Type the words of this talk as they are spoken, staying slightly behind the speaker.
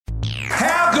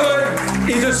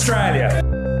is Australia.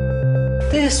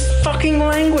 This fucking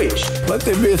language. Let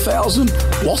there be 1,000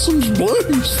 blossoms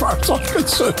bloom as far as I'm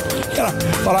concerned.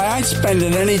 But I ain't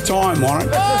spending any time on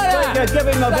it. Give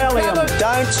him a Valium.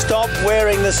 Don't stop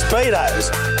wearing the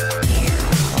Speedos.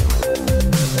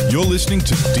 You're listening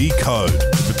to Decode,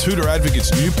 the Batuta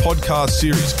Advocate's new podcast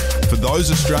series for those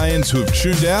Australians who have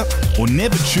tuned out or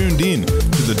never tuned in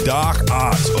to the dark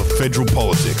arts of federal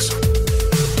politics.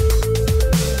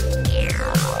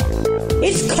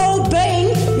 It's called being,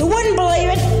 you wouldn't believe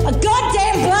it, a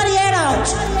goddamn bloody adult.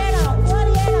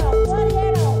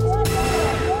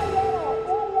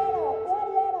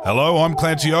 Hello, I'm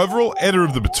Clancy Overall, editor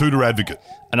of the Batuta Advocate.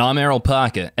 And I'm Errol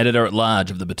Parker, editor-at-large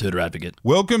of the Batuta Advocate.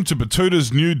 Welcome to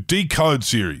Batuta's new Decode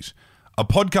series, a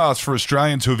podcast for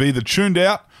Australians who have either tuned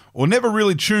out or never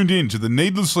really tuned in to the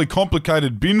needlessly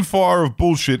complicated bin fire of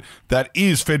bullshit that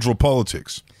is federal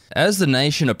politics. As the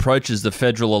nation approaches the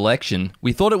federal election,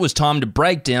 we thought it was time to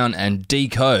break down and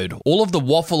decode all of the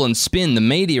waffle and spin the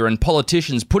media and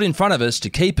politicians put in front of us to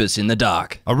keep us in the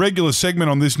dark. A regular segment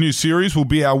on this new series will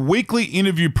be our weekly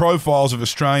interview profiles of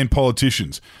Australian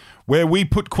politicians, where we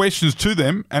put questions to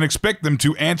them and expect them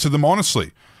to answer them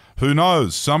honestly. Who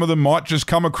knows, some of them might just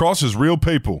come across as real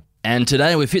people. And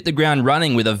today we've hit the ground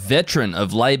running with a veteran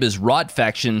of Labor's right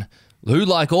faction who,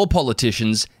 like all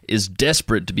politicians, is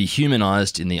desperate to be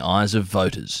humanised in the eyes of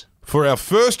voters. For our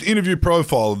first interview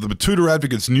profile of the Batuta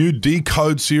Advocate's new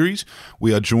Decode series,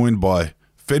 we are joined by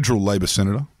federal Labor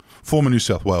Senator, former New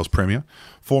South Wales Premier,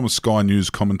 former Sky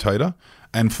News commentator,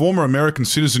 and former American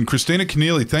citizen Kristina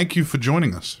Keneally. Thank you for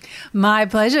joining us. My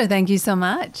pleasure. Thank you so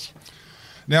much.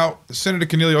 Now, Senator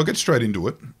Keneally, I'll get straight into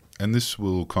it, and this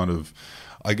will kind of,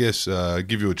 I guess,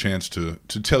 give you a chance to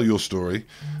tell your story.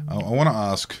 I want to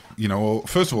ask,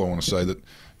 first of all, I want to say that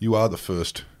you are the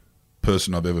first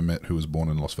person I've ever met who was born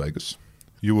in Las Vegas.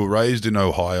 You were raised in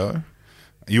Ohio.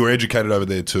 You were educated over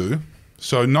there too.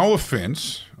 So no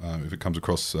offence, if it comes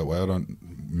across that way, I don't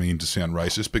mean to sound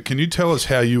racist, but can you tell us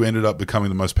how you ended up becoming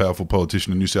the most powerful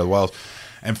politician in New South Wales?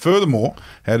 And furthermore,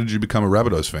 how did you become a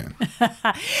Rabbitohs fan?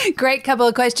 Great couple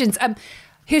of questions.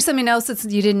 Here's something else that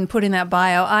you didn't put in that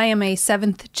bio. I am a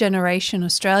 7th generation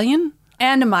Australian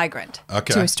and a migrant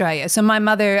to Australia. So my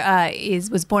mother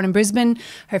was born in Brisbane.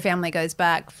 Her family goes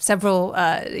back several,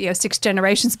 6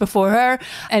 generations before her.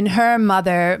 And her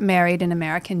mother married an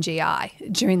American GI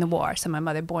during the war. So my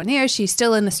mother born here. She's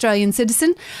still an Australian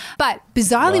citizen. But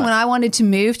bizarrely, when I wanted to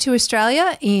move to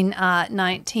Australia in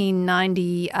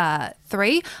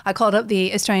 1993, I called up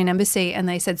the Australian Embassy and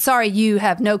they said, sorry, you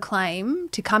have no claim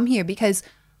to come here because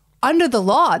under the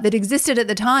law that existed at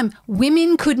the time,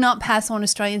 women could not pass on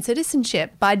Australian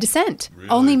citizenship by descent. Really?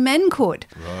 Only men could.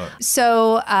 Right.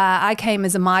 So I came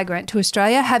as a migrant to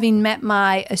Australia, having met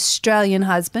my Australian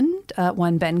husband,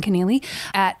 one Ben Keneally,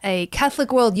 at a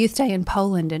Catholic World Youth Day in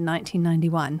Poland in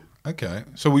 1991. Okay.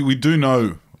 So we do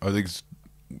know, I think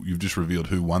you've just revealed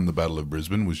who won the Battle of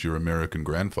Brisbane was your American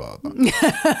grandfather.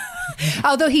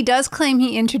 Although he does claim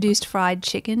he introduced fried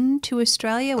chicken to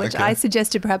Australia, which I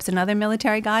suggested perhaps another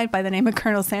military guy by the name of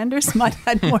Colonel Sanders might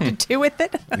have had more to do with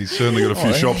it. He's certainly got a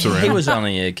few shops around. He was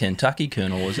only a Kentucky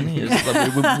colonel, wasn't he?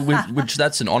 Which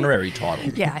that's an honorary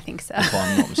title. Yeah, I think so. If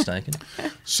I'm not mistaken.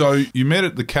 So you met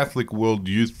at the Catholic World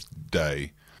Youth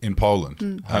Day in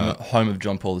Poland. Home of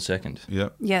John Paul II.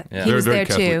 Yep. Yeah, he very, was very there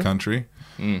Catholic too. country.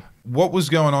 Mm. What was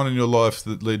going on in your life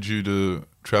that led you to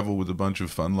travel with a bunch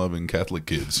of fun-loving Catholic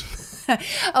kids?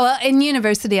 Well, in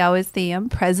university, I was the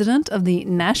president of the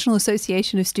National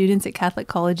Association of Students at Catholic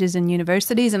Colleges and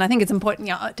Universities. And I think it's important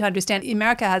to understand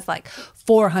America has like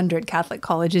 400 Catholic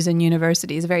colleges and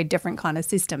universities, a very different kind of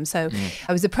system. So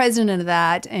I was the president of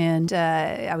that, and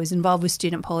I was involved with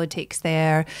student politics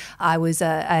there. I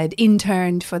had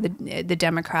interned for the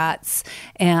Democrats,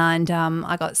 and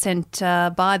I got sent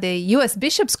by the U.S.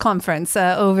 Bishops' Conference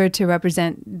over to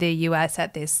represent the U.S.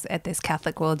 at this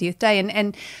Catholic World Youth Day.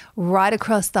 And right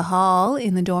across the hall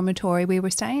in the dormitory we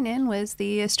were staying in was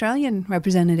the Australian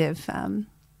representative.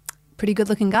 Pretty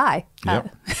good-looking guy.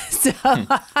 Yep. So what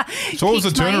was the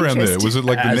turnaround there? Was it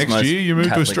like the next year you moved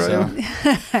Catholics to Australia?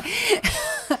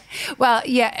 Well,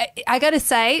 yeah, I got to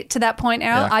say, to that point,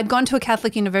 Errol, I'd gone to a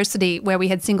Catholic university where we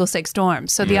had single-sex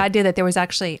dorms. So the idea that there was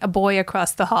actually a boy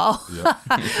across the hall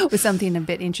was something a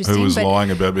bit interesting. Who was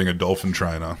lying about being a dolphin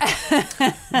trainer.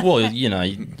 Well,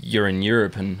 you're in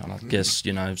Europe, and I guess,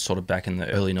 sort of back in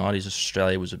the early 90s,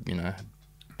 Australia was, a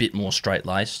bit more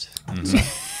straight-laced. Mm-hmm.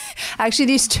 Actually,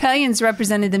 the Australians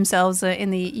represented themselves in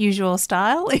the usual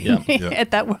style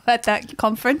at that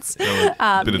conference. Bit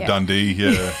of Dundee,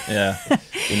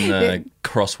 in the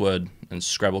crossword and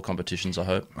Scrabble competitions, I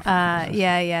hope.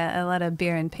 Yeah, a lot of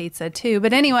beer and pizza too.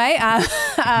 But anyway,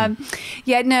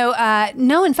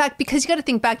 no. In fact, because you got to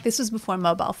think back, this was before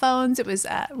mobile phones. It was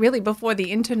really before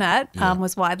the internet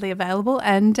was widely available,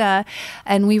 and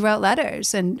we wrote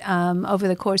letters, and over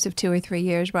the course of 2 or 3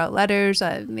 years, wrote letters.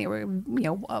 They were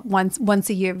once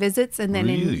a year visits, and then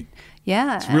Really?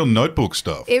 Yeah. It's real notebook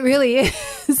stuff. It really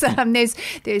is.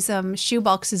 There's shoe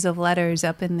boxes of letters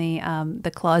up in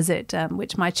the closet,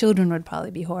 which my children would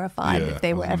probably be horrified if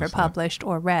they were ever published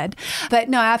or read. But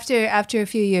no, after a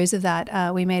few years of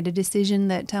that, we made a decision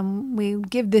that we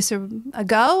give this a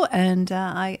go, and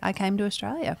I came to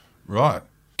Australia. Right.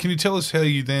 Can you tell us how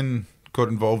you then got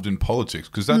involved in politics?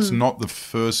 Because that's not the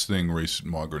first thing recent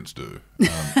migrants do,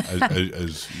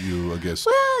 as you, I guess.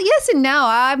 Well, yes and no.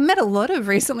 I've met a lot of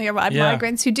recently arrived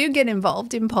migrants who do get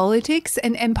involved in politics,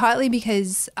 and partly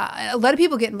because a lot of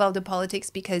people get involved in politics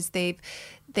because they've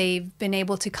been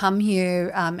able to come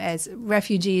here as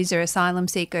refugees or asylum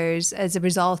seekers as a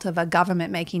result of a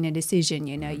government making a decision.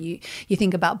 You know, you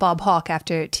think about Bob Hawke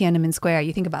after Tiananmen Square,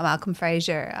 you think about Malcolm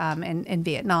Fraser in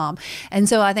Vietnam. And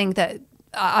so I think that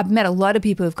I've met a lot of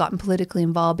people who've gotten politically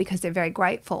involved because they're very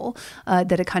grateful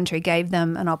that a country gave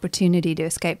them an opportunity to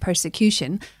escape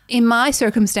persecution. In my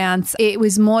circumstance, it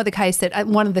was more the case that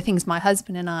one of the things my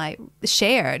husband and I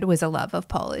shared was a love of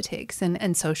politics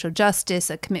and social justice,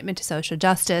 a commitment to social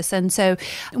justice. And so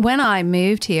when I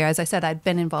moved here, as I said, I'd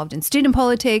been involved in student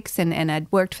politics and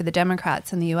I'd worked for the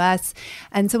Democrats in the US.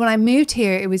 And so when I moved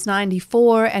here, it was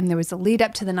 94, and there was a lead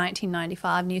up to the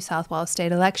 1995 New South Wales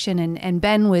state election. And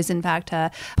Ben was, in fact, a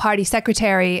party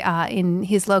secretary in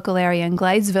his local area in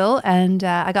Gladesville. And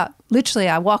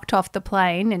I walked off the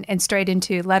plane and straight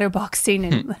into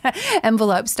letterboxing and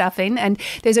envelope stuffing. And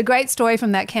there's a great story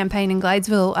from that campaign in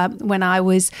Gladesville when I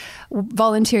was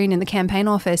volunteering in the campaign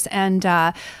office, and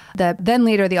the then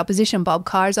leader of the opposition, Bob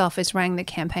Carr's office, rang the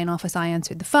campaign office. I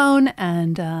answered the phone,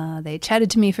 and they chatted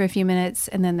to me for a few minutes,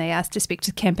 and then they asked to speak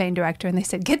to the campaign director, and they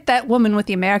said, "Get that woman with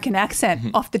the American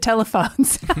accent off the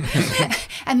telephones."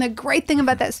 And the great thing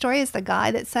about that story is the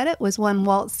guy that said it was one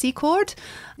Walt Secord,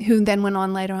 who then went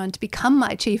on later on to become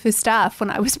my chief of staff when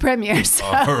I was premier. So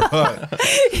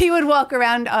he would walk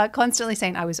around constantly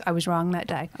saying, I was wrong that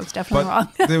day. I was definitely wrong.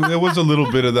 there was a little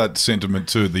bit of that sentiment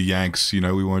too. The Yanks,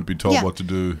 we won't be told what to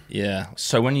do. Yeah.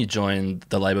 So when you joined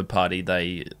the Labor Party,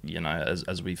 they,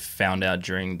 as we found out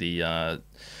during the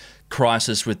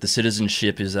crisis with the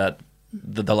citizenship, is that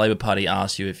the Labor Party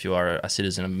asked you if you are a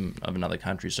citizen of another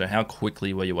country. So how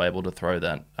quickly were you able to throw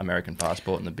that American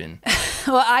passport in the bin?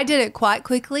 Well, I did it quite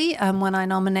quickly when I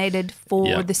nominated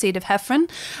for the seat of Heffron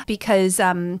because,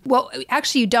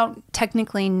 actually you don't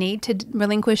technically need to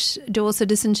relinquish dual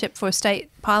citizenship for state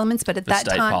parliaments, but at that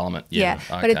time... State parliament, okay.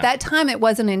 But at that time it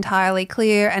wasn't entirely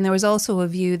clear, and there was also a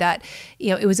view that,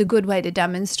 it was a good way to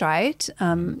demonstrate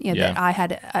that I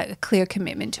had a clear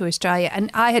commitment to Australia. And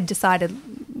I had decided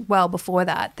well before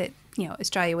that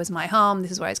Australia was my home.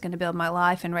 This is where I was going to build my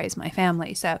life and raise my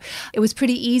family. So it was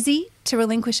pretty easy to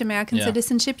relinquish American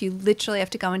citizenship. You literally have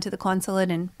to go into the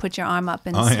consulate and put your arm up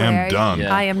and swear. I am done.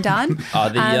 Yeah. I am done.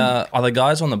 Are the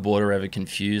guys on the border ever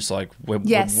confused? Like when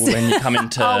you come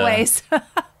into always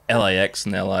LAX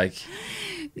and they're like...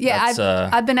 Yeah,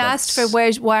 I've been asked for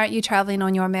why aren't you traveling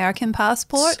on your American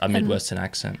passport? A Midwestern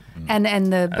accent. And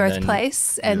the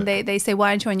birthplace. And they say,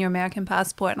 why aren't you on your American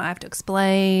passport? And I have to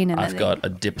explain. And I've got a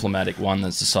diplomatic one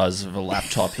that's the size of a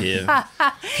laptop here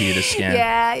for you to scan.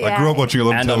 Yeah. I grew up watching a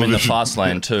lot of television. I'm in the fast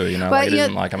lane too, it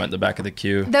isn't like I'm at the back of the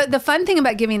queue. The fun thing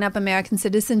about giving up American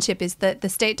citizenship is that the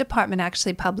State Department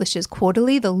actually publishes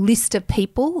quarterly the list of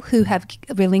people who have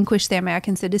relinquished their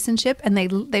American citizenship, and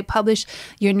they publish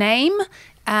your name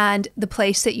and the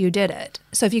place that you did it.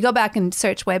 So if you go back and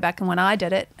search way back and when I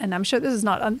did it, and I'm sure this is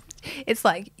not it's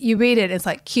like you read it, it's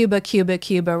like Cuba,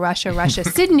 Russia,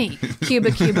 Sydney, Cuba,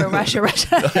 Russia.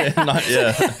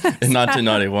 In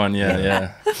 1991,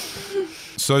 yeah.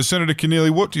 So, Senator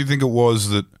Keneally, what do you think it was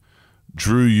that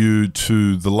drew you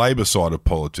to the Labor side of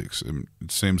politics?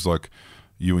 It seems like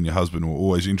you and your husband were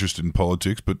always interested in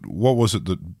politics, but what was it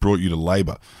that brought you to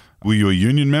Labor? Were you a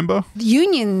union member?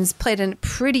 Unions played a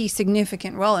pretty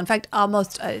significant role. In fact,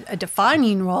 almost a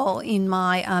defining role in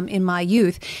my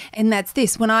youth. And that's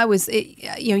this: when I was,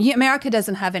 America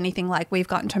doesn't have anything like we've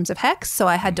got in terms of HECS, so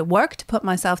I had to work to put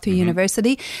myself through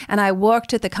university. And I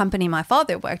worked at the company my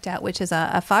father worked at, which is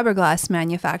a fiberglass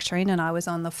manufacturing. And I was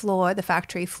on the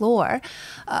factory floor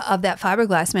of that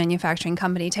fiberglass manufacturing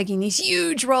company, taking these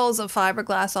huge rolls of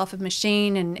fiberglass off a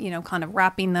machine and kind of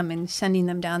wrapping them and sending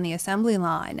them down the assembly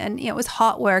line. And it was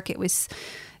hot work. It was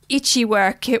itchy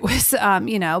work. It was,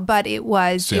 but it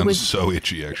was... Sounds so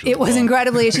itchy, actually. It was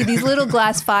incredibly itchy. These little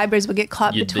glass fibers would get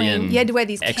caught You'd between... be You had to wear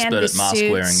these canvas mask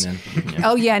suits. wearing then. Yeah.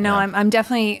 Oh, yeah, no, I'm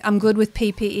definitely... I'm good with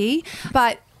PPE.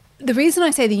 But the reason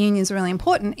I say the unions are really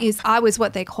important is I was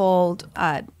what they called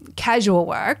casual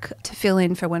work to fill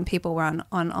in for when people were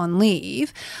on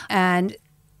leave. And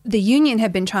the union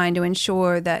had been trying to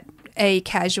ensure that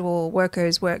casual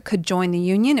workers could join the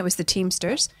union. It was the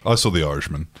Teamsters. I saw The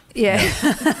Irishman.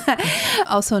 Yeah.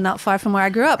 Also not far from where I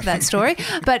grew up, that story.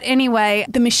 But anyway,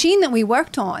 the machine that we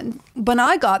worked on, when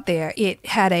I got there, it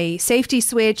had a safety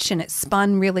switch and it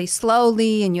spun really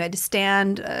slowly and you had to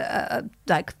stand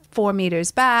like 4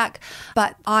 meters back.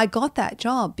 But I got that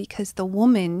job because the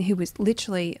woman who was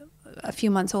literally a few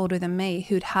months older than me,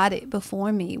 who'd had it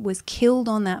before me, was killed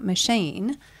on that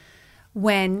machine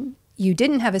when you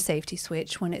didn't have a safety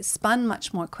switch, when it spun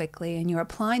much more quickly and you're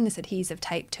applying this adhesive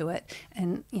tape to it.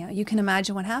 And, you can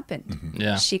imagine what happened. Mm-hmm.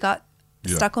 Yeah. She got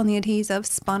stuck on the adhesive,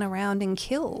 spun around and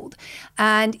killed.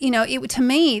 And, to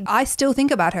me, I still think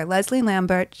about her. Leslie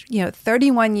Lambert,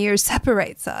 31 years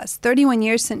separates us. 31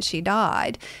 years since she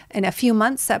died and a few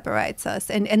months separates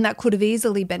us. And that could have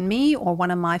easily been me or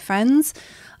one of my friends,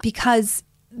 because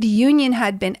the union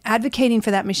had been advocating for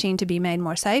that machine to be made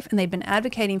more safe, and they'd been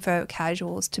advocating for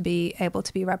casuals to be able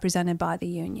to be represented by the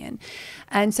union.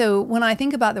 And so when I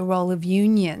think about the role of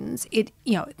unions,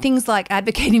 things like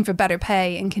advocating for better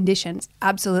pay and conditions,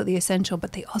 absolutely essential,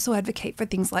 but they also advocate for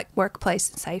things like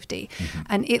workplace safety. Mm-hmm.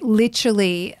 And it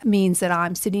literally means that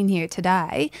I'm sitting here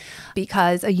today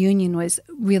because a union was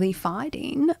really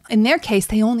fighting. In their case,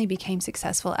 they only became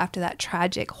successful after that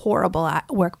tragic, horrible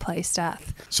workplace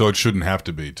death. So it shouldn't have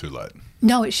to be too late.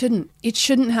 No, it shouldn't. It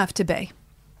shouldn't have to be.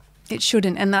 It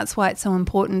shouldn't. And that's why it's so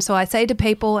important. So I say to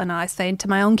people, and I say to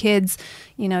my own kids,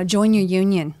 join your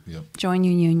union. Yep. Join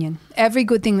your union. Every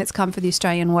good thing that's come for the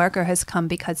Australian worker has come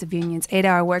because of unions.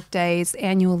 8-hour work days,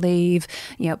 annual leave,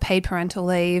 paid parental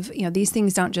leave. These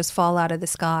things don't just fall out of the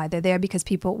sky. They're there because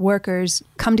workers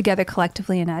come together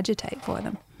collectively and agitate for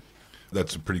them.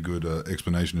 That's a pretty good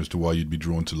explanation as to why you'd be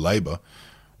drawn to Labor.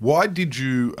 Why did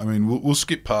you, we'll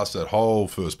skip past that whole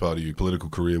first part of your political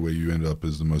career where you ended up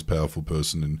as the most powerful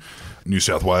person in New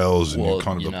South Wales.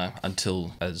 And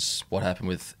until, as what happened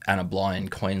with Anna Bligh in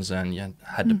Queensland, you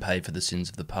had to pay for the sins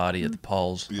of the party at the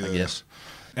polls, I guess.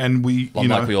 And we,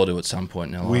 like we all do at some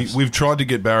point in our lives. We've tried to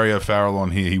get Barry O'Farrell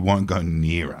on here. He won't go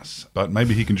near us. But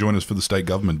maybe he can join us for the state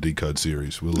government decode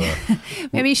series. We'll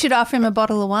maybe you should offer him a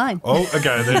bottle of wine. Oh,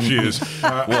 okay, there she is.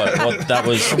 What that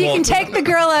was? You can take the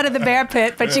girl out of the bear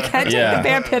pit, but you can't take the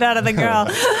bear pit out of the girl.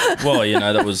 Well,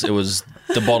 it was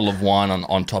the bottle of wine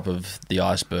on top of the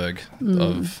iceberg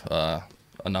of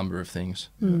a number of things.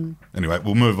 Anyway,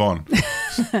 we'll move on.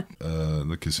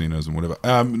 The casinos and whatever.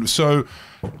 So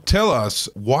tell us,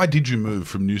 why did you move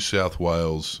from New South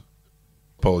Wales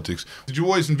politics? Did you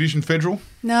always envision federal?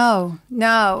 No.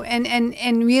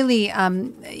 And really,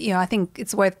 I think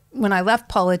it's worth, when I left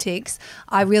politics,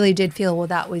 I really did feel, well,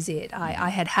 that was it. I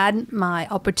had my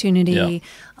opportunity. Yeah.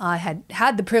 I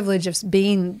had the privilege of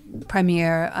being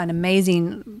Premier, an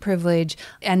amazing privilege,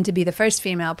 and to be the first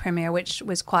female Premier, which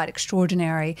was quite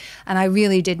extraordinary. And I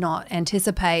really did not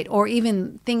anticipate or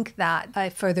even think that a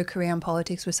further career in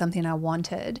politics was something I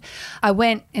wanted. I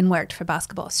went and worked for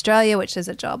Basketball Australia, which is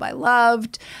a job I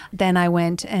loved. Then I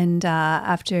went and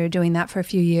after doing that for a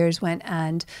few years, went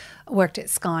and worked at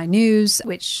Sky News,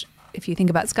 which, if you think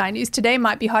about Sky News today,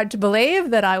 might be hard to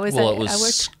believe that I was. Well, it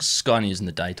was Sky News in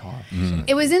the daytime. So.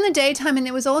 It was in the daytime, and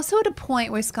it was also at a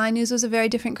point where Sky News was a very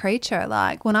different creature.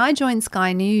 Like when I joined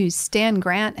Sky News, Stan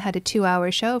Grant had a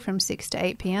 2-hour show from 6 to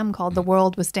 8 p.m. called The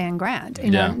World with Stan Grant.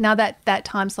 Now that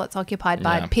time slot's occupied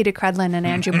by Peter Credlin and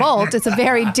Andrew Bolt, it's a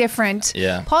very different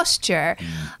posture.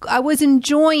 I was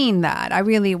enjoying that. I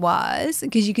really was,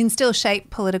 because you can still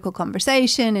shape political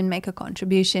conversation and make a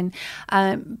contribution.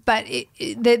 But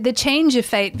the change of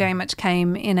fate very much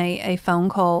came in a phone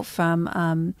call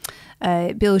from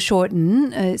Bill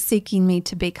Shorten seeking me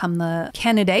to become the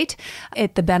candidate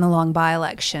at the Bennelong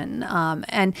by-election.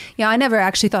 And I never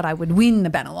actually thought I would win the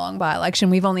Bennelong by-election.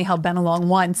 We've only held Bennelong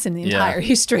once in the entire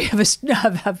history of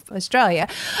Australia.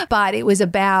 But it was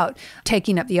about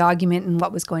taking up the argument in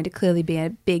what was going to clearly be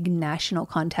a big national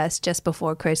contest just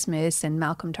before Christmas, and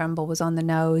Malcolm Turnbull was on the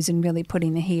nose and really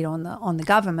putting the heat on the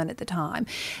government at the time.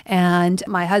 And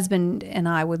my husband and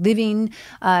I were living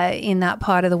in that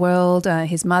part of the world.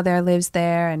 His mother lived lives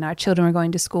there and our children are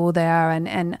going to school there.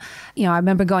 And you know, I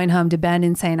remember going home to Ben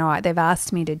and saying, all right, they've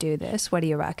asked me to do this. What do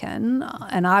you reckon?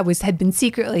 And I had been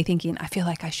secretly thinking, I feel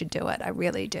like I should do it. I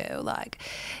really do.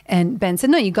 And Ben said,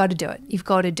 no, you got to do it. You've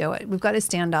got to do it. We've got to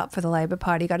stand up for the Labor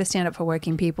Party. You've got to stand up for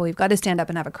working people. You've got to stand up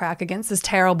and have a crack against this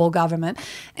terrible government.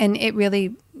 And it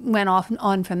really went off and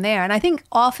on from there. And I think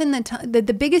often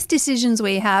the biggest decisions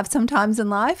we have sometimes in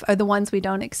life are the ones we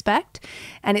don't expect.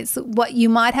 And it's what you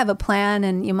might have a plan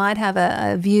and you might have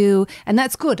a view, and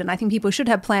that's good. And I think people should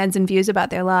have plans and views about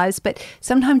their lives. But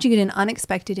sometimes you get an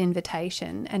unexpected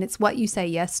invitation, and it's what you say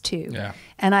yes to. Yeah.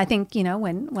 And I think, you know,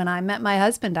 when I met my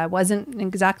husband, I wasn't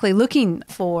exactly looking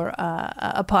for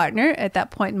a partner at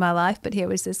that point in my life. But here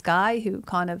was this guy who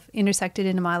kind of intersected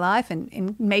into my life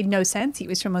and made no sense. He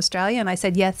was from Australia, and I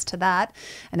said yes to that,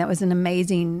 and that was an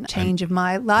amazing change of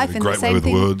my life. And great the same way with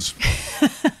thing, words.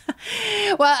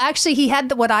 Well, actually, he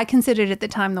had what I considered at the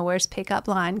time the worst pickup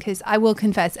line, because I will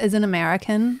confess, as an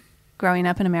American, growing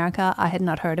up in America, I had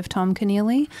not heard of Tom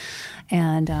Keneally,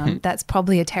 and that's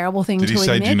probably a terrible thing to admit. Did he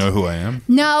say, do you know who I am?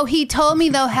 No, he told me,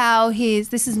 though, how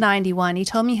this is 91, he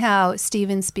told me how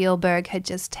Steven Spielberg had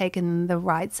just taken the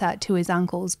rights out to his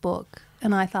uncle's book.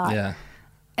 And I thought, Yeah.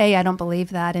 A, I don't believe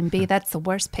that, and B, that's the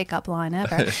worst pickup line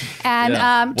ever. And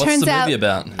Yeah. What's turns the out, movie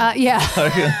about? yeah.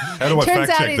 How do I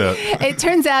fact check that? It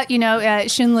turns out, you know,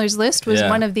 Schindler's List was Yeah.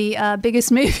 one of the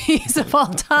biggest movies of all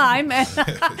time, and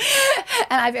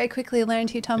I very quickly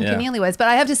learned who Tom Yeah. Keneally was. But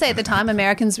I have to say, at the time,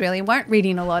 Americans really weren't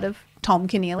reading a lot of Tom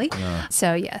Keneally.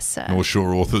 So yes, North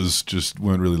Shore authors just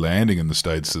weren't really landing in the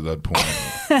States at that point.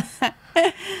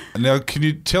 Now, can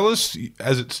you tell us,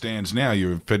 as it stands now,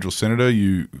 you're a federal senator,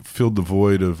 you filled the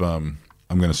void of, I'm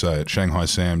going to say it, Shanghai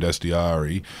Sam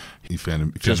Dastyari. He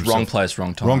found Just himself, wrong place,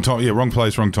 wrong time. Wrong time, yeah, wrong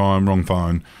place, wrong time, wrong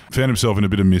phone. Found himself in a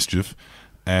bit of mischief,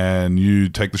 and you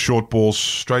take the short ball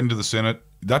straight into the Senate.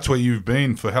 That's where you've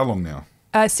been for how long now?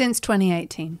 since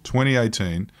 2018.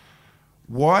 2018.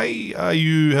 Why are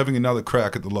you having another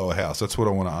crack at the lower house? That's what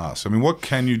I want to ask. I mean, what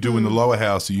can you do in the lower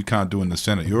house that you can't do in the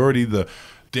Senate? You're already the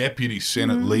deputy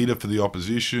Senate leader for the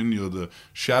opposition. You're the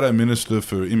shadow minister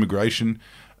for immigration.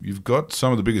 You've got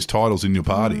some of the biggest titles in your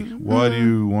party. Why do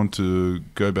you want to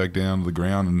go back down to the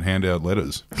ground and hand out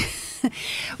letters?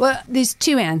 Well, there's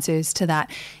two answers to that.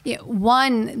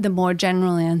 One, the more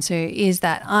general answer, is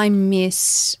that I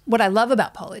miss what I love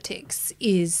about politics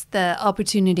is the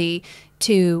opportunity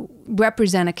to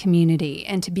represent a community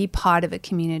and to be part of a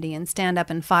community and stand up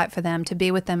and fight for them, to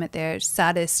be with them at their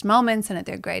saddest moments and at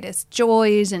their greatest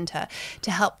joys, and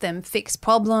to help them fix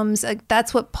problems.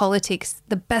 That's what politics,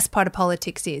 the best part of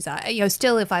politics is.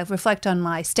 Still, if I reflect on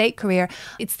my state career,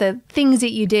 it's the things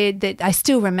that you did that I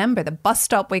still remember. The bus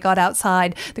stop we got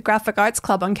outside the Graphic Arts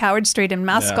Club on Coward Street in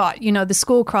Mascot, the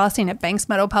school crossing at Banks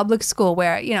Meadow Public School,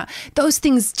 where, those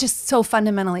things just so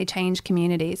fundamentally change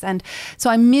communities. And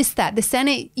so I miss that. The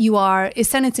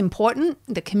Senate's important.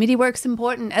 The committee work's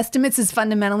important. Estimates is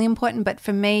fundamentally important. But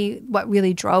for me, what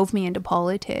really drove me into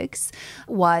politics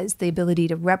was the ability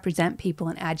to represent people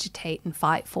and agitate and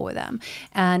fight for them.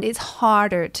 And it's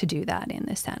harder to do that in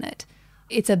the Senate.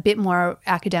 It's a bit more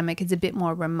academic. It's a bit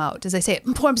more remote. As I say, it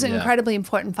performs an incredibly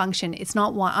important function. It's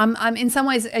not one. I'm in some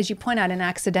ways, as you point out, an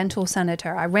accidental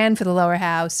senator. I ran for the lower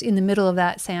house. In the middle of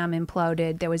that, Sam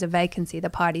imploded. There was a vacancy. The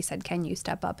party said, "Can you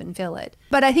step up and fill it?"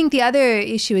 But I think the other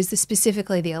issue is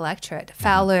specifically the electorate.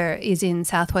 Fowler is in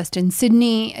southwestern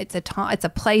Sydney. It's a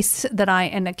place that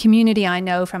and a community I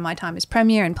know from my time as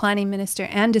Premier and Planning Minister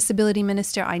and Disability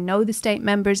Minister. I know the state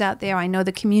members out there. I know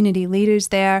the community leaders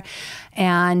there.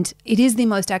 And it is the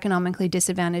most economically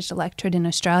disadvantaged electorate in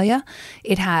Australia.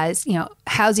 It has,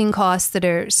 housing costs that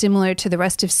are similar to the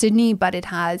rest of Sydney, but it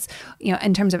has,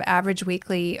 in terms of average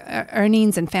weekly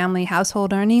earnings and family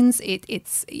household earnings,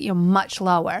 it's much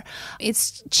lower.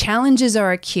 Its challenges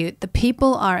are acute. The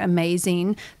people are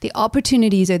amazing. The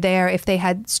opportunities are there if they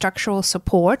had structural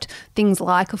support, things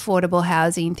like affordable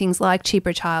housing, things like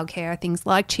cheaper childcare, things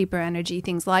like cheaper energy,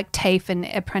 things like TAFE and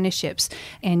apprenticeships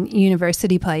and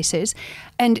university places.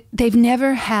 And they've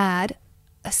never had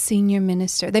a senior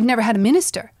minister. They've never had a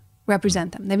minister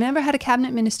represent them. They've never had a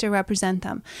cabinet minister represent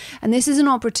them. And this is an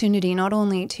opportunity not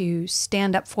only to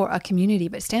stand up for a community,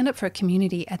 but stand up for a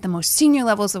community at the most senior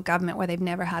levels of government where they've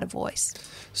never had a voice.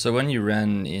 So when you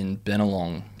ran in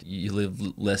Bennelong, you live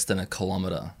less than a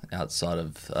kilometre outside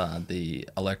of the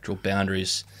electoral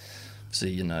boundaries. So,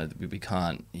 we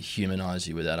can't humanise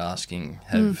you without asking,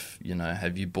 have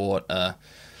you bought a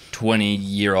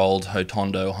 20-year-old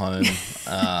Hotondo home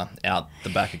out the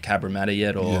back of Cabramatta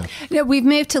yet? Or No, we've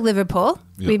moved to Liverpool.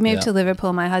 Yeah. We've moved Yeah. to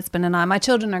Liverpool, my husband and I. My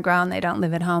children are grown. They don't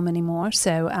live at home anymore.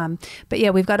 So, but yeah,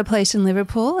 we've got a place in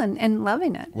Liverpool and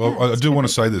loving it. Well, Yeah, I it's do want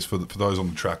to terrific. say this for those on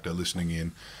the tractor listening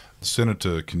in.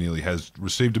 Senator Keneally has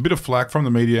received a bit of flack from the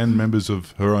media and members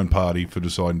of her own party for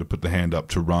deciding to put the hand up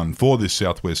to run for this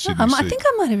Southwest Sydney I seat. think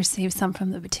I might have received some from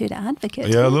the Batuta Advocate.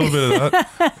 Yeah, a little bit of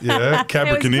that. Yeah, It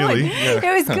Cabra was Keneally. good. Yeah.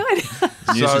 It was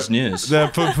good. news is news. Now,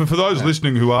 for those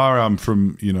listening who are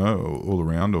from, all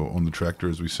around or on the tractor,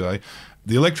 as we say,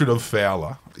 the electorate of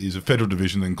Fowler is a federal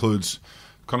division that includes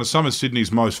kind of some of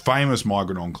Sydney's most famous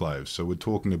migrant enclaves. So we're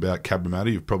talking about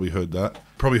Cabramatta. You've probably heard that.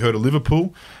 Probably heard of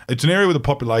Liverpool. It's an area with a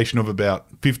population of about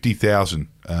 50,000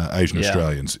 Asian Yeah.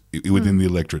 Australians within the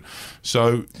electorate.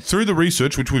 So through the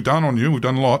research, which we've done on you, we've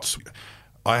done lots,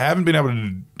 I haven't been able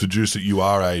to deduce that you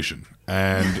are Asian.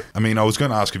 And, I mean, I was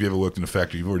going to ask if you ever worked in a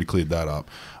factory. You've already cleared that up.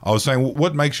 I was saying,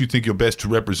 what makes you think you're best to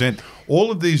represent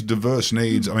all of these diverse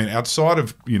needs? I mean, outside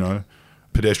of,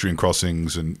 pedestrian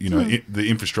crossings and, the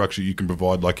infrastructure you can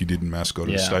provide like you did in Mascot at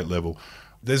a Yeah. state level,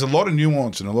 there's a lot of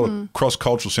nuance and a lot of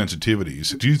cross-cultural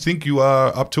sensitivities. Do you think you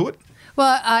are up to it?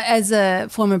 Well, as a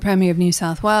former Premier of New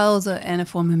South Wales and a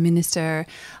former minister,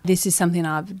 this is something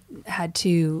I've had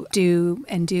to do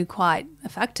quite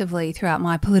effectively throughout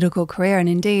my political career. And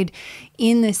indeed,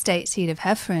 in the state seat of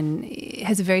Heffron, it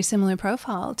has a very similar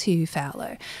profile to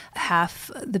Fowler. Half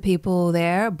the people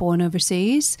there are born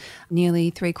overseas,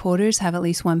 nearly 3/4 have at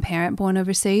least one parent born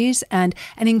overseas, and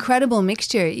an incredible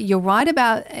mixture. You're right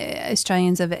about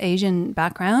Australians of Asian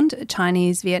background,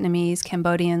 Chinese, Vietnamese,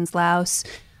 Cambodians, Laos.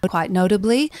 Quite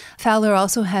notably, Fowler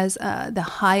also has the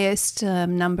highest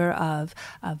number of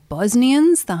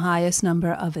Bosnians, the highest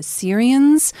number of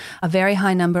Assyrians, a very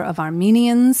high number of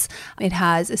Armenians. It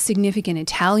has a significant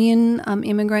Italian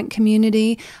immigrant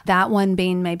community, that one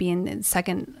being maybe in the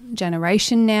second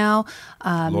generation now.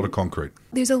 A lot of concrete.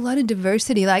 There's a lot of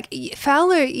diversity. Like,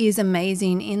 Fowler is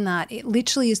amazing in that it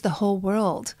literally is the whole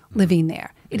world living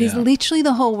there. It is literally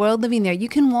the whole world living there. You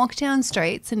can walk down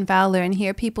streets in Fowler and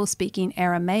hear people speaking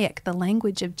Aramaic, the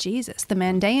language of Jesus, the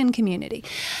Mandaean community.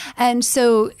 And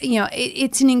so,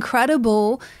 it's an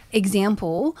incredible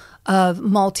example of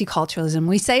multiculturalism.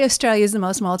 We say Australia is the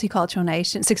most multicultural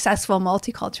nation, successful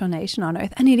multicultural nation on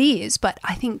earth, and it is. But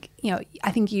I think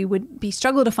you would be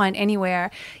struggle to find anywhere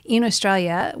in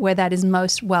Australia where that is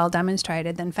most well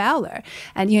demonstrated than Fowler.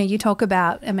 And you talk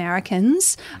about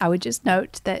Americans. I would just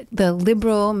note that the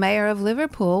Liberal mayor of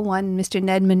Liverpool, one Mr.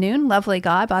 Ned Manoon, lovely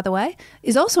guy by the way,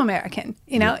 is also American.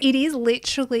 It is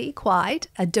literally quite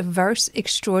a diverse,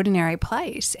 extraordinary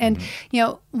place. And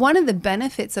one of the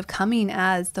benefits of coming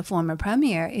as the former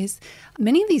premier is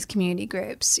many of these community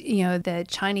groups, the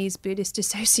Chinese Buddhist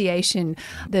Association,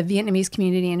 the Vietnamese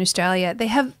community in Australia, they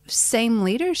have same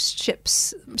leadership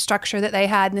structure that they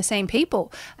had and the same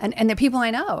people. And they're people I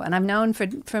know and I've known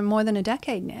for more than a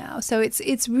decade now. So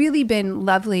it's really been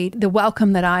lovely, the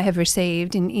welcome that I have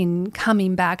received in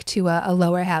coming back to a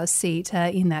lower house seat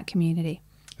in that community.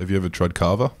 Have you ever tried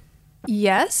kava?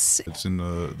 Yes. It's in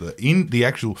the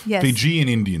actual Yes. Fijian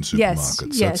Indian Yes,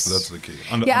 supermarkets. yes. That's the key.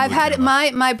 I've had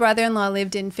my brother-in-law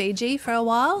lived in Fiji for a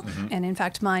while, and in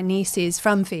fact, my niece is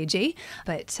from Fiji.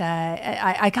 But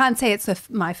I can't say it's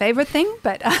my favorite thing,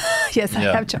 but yes, I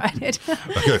have tried it.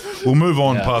 Okay, we'll move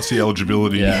on past the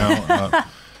eligibility now.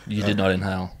 You did not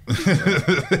inhale.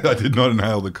 I did not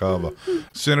inhale the kava.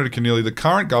 Senator Keneally, the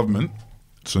current government,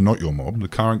 so not your mob, the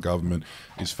current government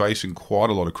is facing quite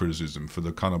a lot of criticism for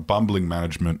the kind of bumbling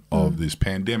management of this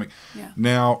pandemic. Yeah.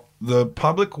 Now, the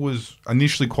public was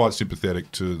initially quite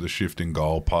sympathetic to the shifting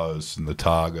goalposts and the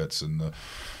targets and the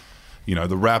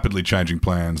rapidly changing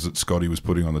plans that Scotty was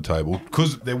putting on the table,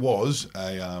 because there was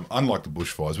unlike the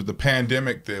bushfires, with the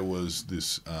pandemic, there was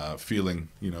this feeling,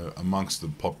 amongst the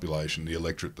population, the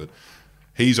electorate, that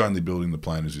he's only building the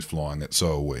plane as he's flying it,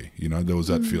 so are we. There was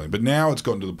that feeling. But now it's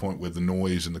gotten to the point where the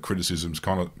noise and the criticisms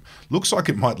kind of looks like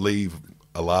it might leave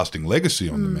a lasting legacy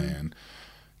on the man.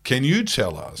 Can you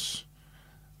tell us,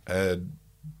 had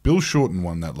Bill Shorten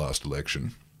won that last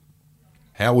election,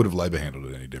 how would have Labor handled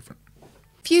it any different?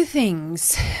 Few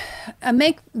things. I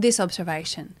make this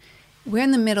observation. We're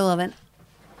in the middle of an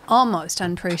almost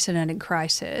unprecedented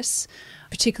crisis,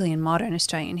 particularly in modern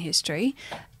Australian history,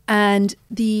 and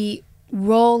the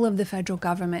role of the federal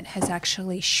government has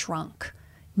actually shrunk.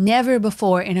 Never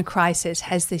before in a crisis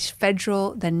has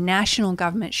the national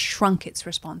government shrunk its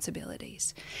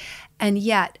responsibilities. And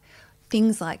yet,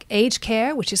 things like aged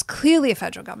care, which is clearly a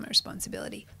federal government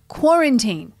responsibility,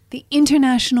 quarantine, the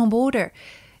international border,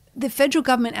 the federal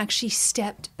government actually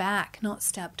stepped back, not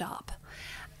stepped up.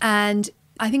 And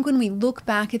I think when we look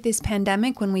back at this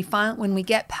pandemic, when we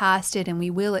get past it, and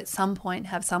we will at some point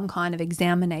have some kind of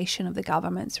examination of the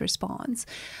government's response,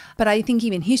 but I think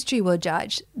even history will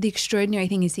judge, the extraordinary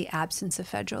thing is the absence of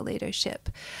federal leadership.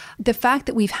 The fact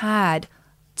that we've had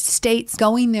states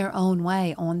going their own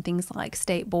way on things like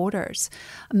state borders,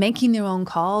 making their own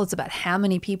calls about how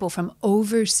many people from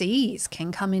overseas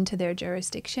can come into their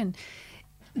jurisdiction.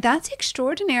 That's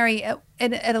extraordinary at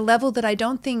a level that I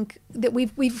don't think that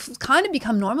we've kind of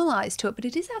become normalized to it, but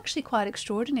it is actually quite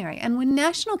extraordinary. And when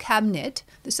National Cabinet,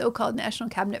 the so-called National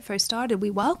Cabinet first started,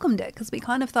 we welcomed it because we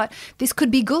kind of thought this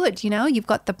could be good. You've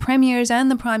got the premiers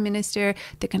and the prime minister.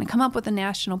 They're going to come up with a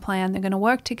national plan. They're going to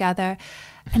work together.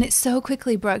 And it so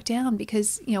quickly broke down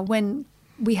because, when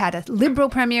we had a Liberal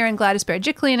Premier in Gladys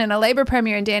Berejiklian and a Labor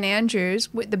Premier in Dan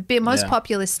Andrews, with the most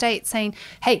populous state, saying,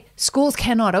 hey, schools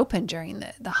cannot open during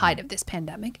the height of this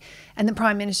pandemic. And the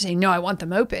Prime Minister saying, no, I want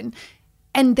them open.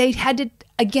 And they had to,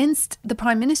 against the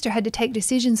Prime Minister, had to take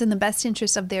decisions in the best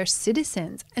interest of their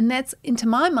citizens. And that's, into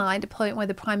my mind, a point where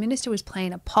the Prime Minister was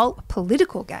playing a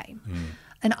political game.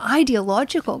 An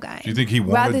ideological game. Do you think he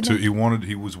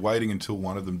was waiting until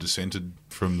one of them dissented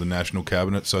from the National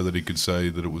Cabinet so that he could say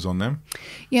that it was on them?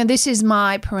 This is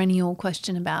my perennial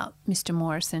question about Mr.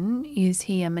 Morrison. Is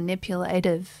he a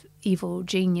manipulative, evil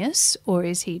genius, or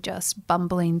is he just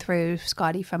bumbling through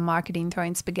Scotty from marketing,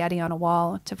 throwing spaghetti on a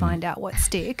wall to find out what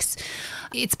sticks?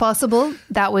 It's possible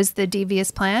that was the devious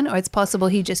plan, or it's possible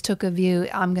he just took a view,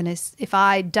 if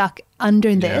I duck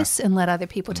under this and let other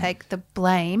people take the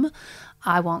blame,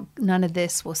 none of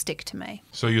this will stick to me.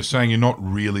 So you're saying you're not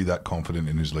really that confident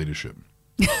in his leadership?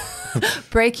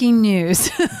 Breaking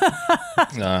news.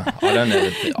 No,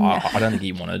 I don't think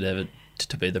he wanted ever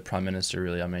to be the Prime Minister,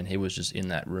 really. I mean, he was just in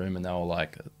that room and they were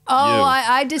like,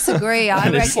 I disagree. I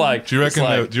reckon,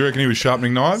 do you reckon he was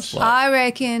sharpening knives? I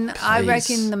reckon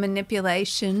the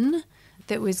manipulation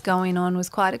that was going on was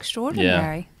quite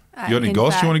extraordinary. Yeah. You got any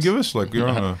goss you want to give us? Like, you're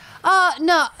on a...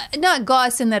 No, not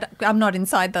goss in that I'm not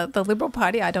inside the Liberal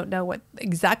Party. I don't know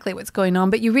exactly what's going on.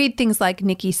 But you read things like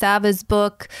Nikki Sava's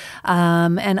book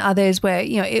and others where,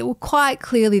 it quite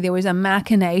clearly there was a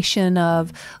machination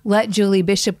of let Julie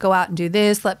Bishop go out and do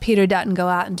this, let Peter Dutton go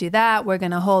out and do that. We're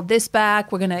going to hold this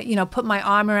back. We're going to, put my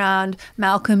arm around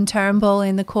Malcolm Turnbull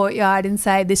in the courtyard and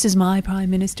say, this is my Prime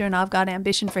Minister and I've got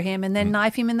ambition for him, and then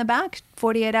knife him in the back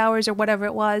 48 hours or whatever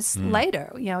it was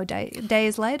later,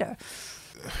 days later.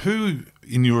 Who,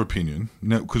 in your opinion,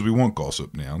 now because we want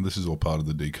gossip now, this is all part of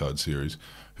the Decode series,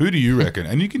 who do you reckon,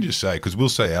 and you can just say, because we'll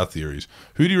say our theories,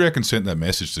 who do you reckon sent that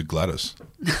message to Gladys?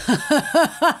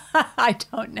 I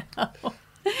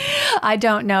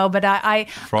don't know, but I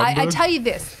tell you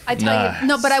this. I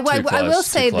will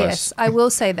say this. I will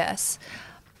say this.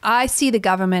 I see the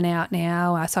government out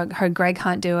now. Heard Greg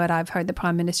Hunt do it. I've heard the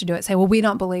Prime Minister do it. Say, well, we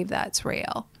don't believe that's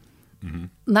real. Mm-hmm.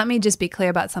 Let me just be clear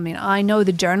about something. I know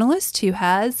the journalist who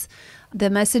has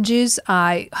the messages.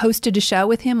 I hosted a show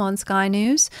with him on Sky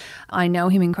News. I know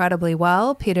him incredibly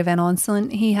well. Peter Van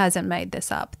Onselen, he hasn't made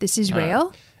this up. This is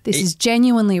real. This is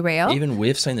genuinely real. Even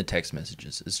we've seen the text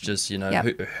messages. It's just,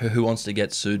 who wants to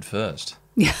get sued first?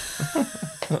 Yeah.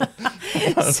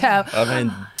 So, I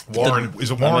mean... Warren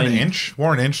Inch?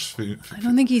 Warren Inch? I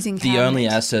don't think he's in cabinet. The only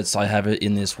assets I have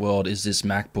in this world is this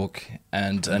MacBook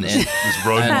and an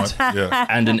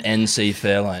and an NC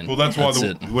Fairlane. Well, that's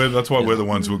why we're the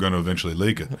ones who are going to eventually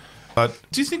leak it. But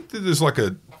do you think that there's like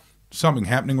something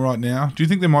happening right now? Do you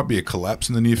think there might be a collapse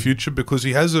in the near future? Because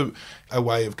he has a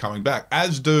way of coming back,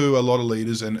 as do a lot of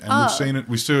leaders, and we've seen it.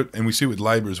 We see it with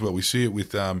Labor as well. We see it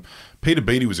with Peter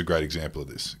Beattie was a great example of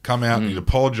this. Come out and he'd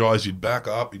apologise, he'd back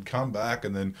up, he'd come back,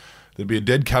 and then there'd be a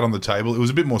dead cat on the table. It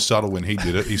was a bit more subtle when he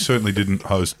did it. He certainly didn't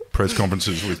host press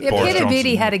conferences with Boris Peter Johnson.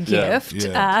 Beattie had a gift.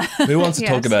 Yeah. Who wants to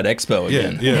talk about Expo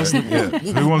again? Yeah.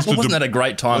 Who wants to? Wasn't that a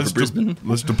great time for Brisbane?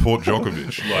 Let's deport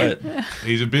Djokovic.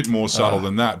 He's a bit more subtle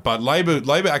than that. But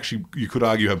Labor actually, you could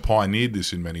argue, have pioneered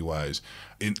this in many ways,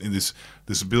 in this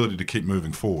ability to keep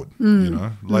moving forward.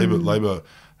 Labor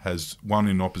has won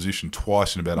in opposition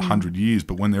twice in about 100 years,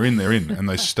 but when they're in, and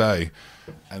they stay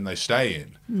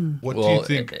in. What do you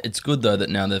think? It's good though that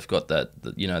now they've got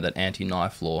that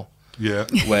anti-knife law. Yeah.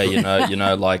 Where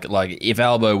like if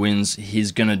Albo wins,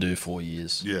 he's gonna do 4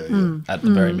 years. Yeah. At the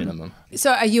very minimum.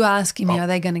 So are you asking me? Are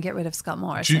they going to get rid of Scott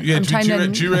Morrison? Do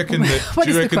you reckon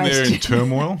they're in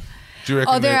turmoil? Do you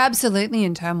reckon? Oh, they're absolutely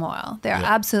in turmoil. They're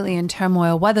absolutely in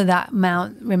turmoil. Whether that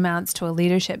amounts to a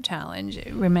leadership challenge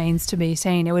remains to be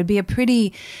seen. It would be a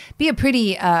pretty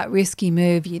risky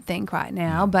move, you'd think, right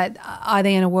now. But are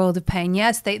they in a world of pain?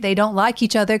 Yes, they don't like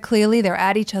each other. Clearly, they're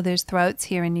at each other's throats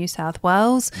here in New South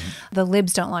Wales. The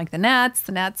Libs don't like the Nats.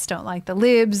 The Nats don't like the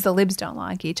Libs. The Libs don't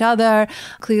like each other.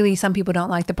 Clearly, some people don't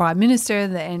like the Prime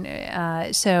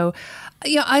Minister. So,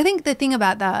 I think the thing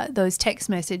about those text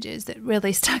messages that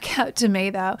really stuck out to me,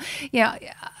 though,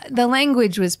 the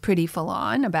language was pretty full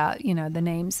on about, the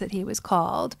names that he was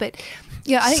called. But,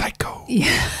 I think, Psycho.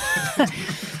 Yeah.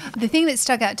 The thing that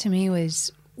stuck out to me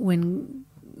was when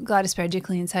Gladys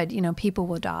Berejiklian said, people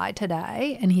will die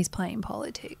today, and he's playing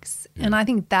politics. Yeah. And I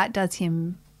think that does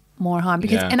him more harm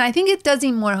and I think it does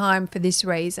him more harm for this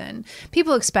reason.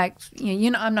 People expect,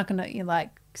 I'm not going to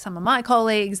like some of my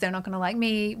colleagues, they're not going to like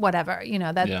me, whatever,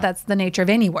 that's the nature of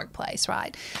any workplace,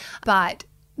 right? But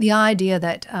the idea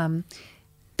that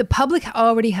the public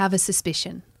already have a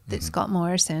suspicion that Scott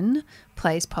Morrison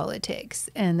plays politics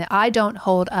and that I don't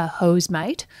hold a hose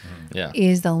mate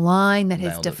is the line that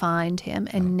has defined him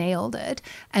and nailed it.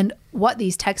 And what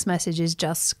these text messages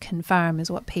just confirm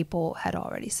is what people had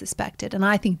already suspected. And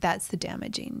I think that's the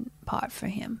damaging part for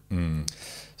him.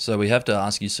 So we have to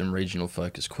ask you some regional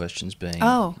focus questions, being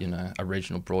a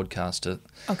regional broadcaster.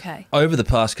 Okay. Over the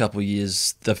past couple of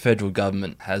years, the federal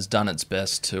government has done its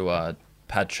best to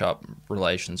patch up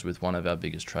relations with one of our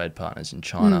biggest trade partners in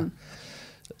China.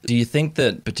 Do you think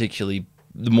that particularly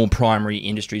the more primary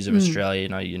industries of Australia,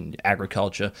 in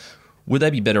agriculture, would they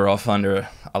be better off under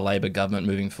a Labor government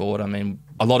moving forward? I mean,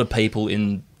 a lot of people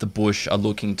in the bush are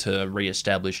looking to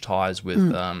re-establish ties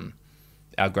with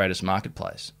our greatest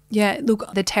marketplace. Yeah,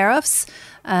 look, the tariffs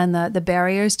and the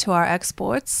barriers to our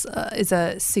exports is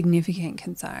a significant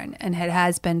concern, and it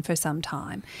has been for some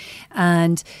time.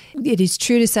 And it is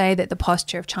true to say that the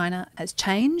posture of China has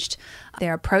changed,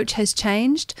 their approach has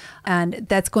changed, and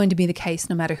that's going to be the case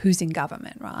no matter who's in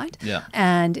government, right? Yeah.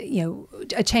 And,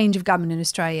 a change of government in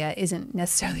Australia isn't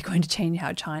necessarily going to change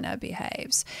how China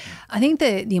behaves. I think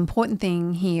the important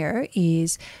thing here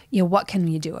is, what can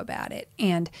you do about it?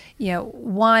 And,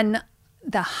 one,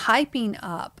 the hyping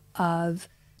up of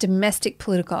domestic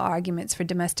political arguments for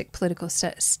domestic political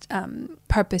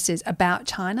purposes about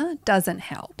China doesn't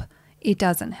help. It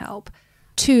doesn't help.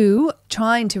 Two,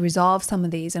 trying to resolve some of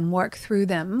these and work through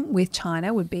them with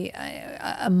China would be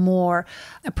a more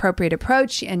appropriate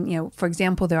approach. And, for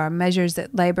example, there are measures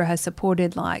that Labor has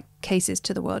supported, like cases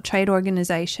to the World Trade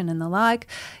Organization and the like,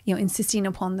 insisting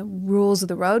upon the rules of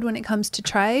the road when it comes to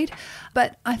trade.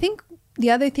 But I think the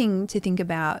other thing to think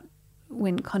about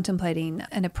when contemplating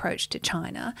an approach to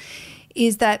China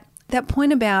is that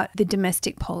point about the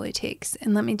domestic politics.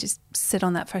 And let me just sit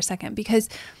on that for a second, because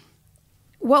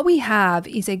what we have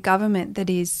is a government that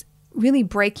is really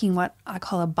breaking what I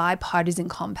call a bipartisan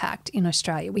compact in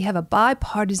Australia. We have a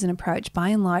bipartisan approach, by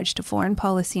and large, to foreign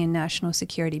policy and national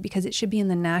security because it should be in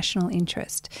the national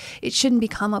interest. It shouldn't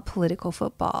become a political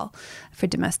football for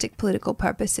domestic political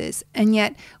purposes. And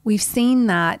yet we've seen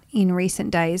that in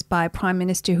recent days by a Prime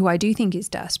Minister who I do think is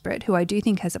desperate, who I do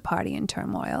think has a party in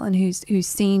turmoil, and who's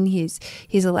seen his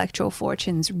electoral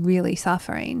fortunes really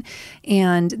suffering.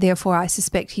 And therefore, I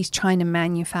suspect he's trying to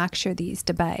manufacture these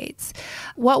debates.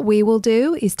 What we will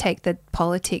do is take the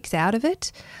politics out of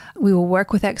it. We will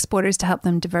work with exporters to help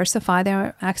them diversify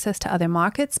their access to other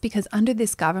markets, because under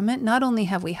this government, not only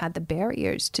have we had the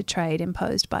barriers to trade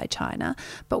imposed by China,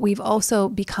 but we've also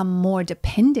become more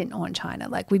dependent on China.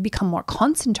 Like, we've become more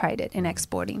concentrated in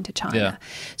exporting to China. Yeah.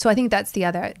 So I think that's the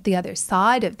other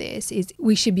side of this, is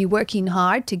we should be working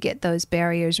hard to get those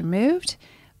barriers removed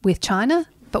with China,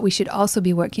 but we should also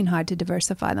be working hard to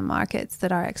diversify the markets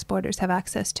that our exporters have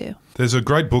access to. There's a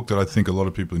great book that I think a lot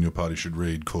of people in your party should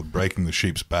read called Breaking the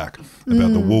Sheep's Back,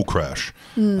 about the wool crash.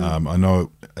 I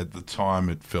know at the time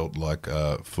it felt like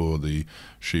for the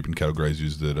sheep and cattle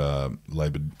graziers that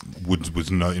Labor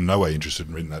was in no way interested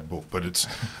in reading that book, but it's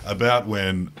about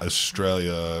when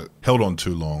Australia held on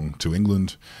too long to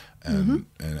England and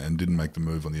didn't make the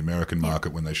move on the American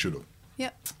market when they should have.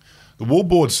 Yep. The Wool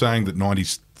Board's saying that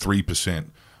 93%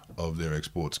 of their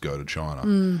exports go to China,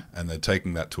 and they're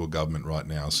taking that to a government right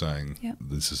now saying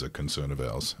this is a concern of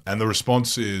ours. And the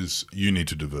response is, you need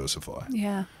to diversify.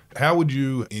 Yeah. How would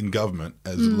you, in government,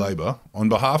 as Labor, on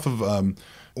behalf of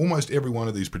almost every one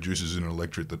of these producers in an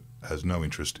electorate that has no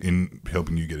interest in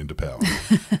helping you get into power,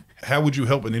 how would you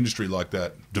help an industry like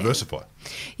that diversify?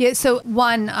 Yeah, so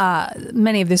one,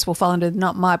 many of this will fall under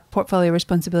not my portfolio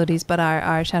responsibilities, but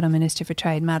our Shadow Minister for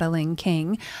Trade, Madeleine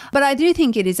King. But I do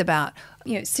think it is about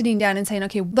sitting down and saying,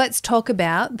 okay, let's talk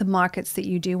about the markets that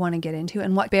you do want to get into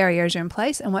and what barriers are in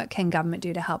place and what can government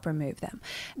do to help remove them.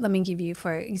 Let me give you,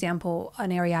 for example,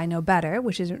 an area I know better,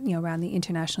 which is around the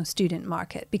international student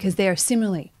market, because they are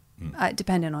similarly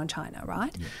dependent on China,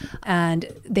 right? Yeah. And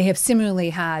they have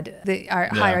similarly had, our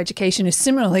higher education is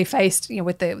similarly faced,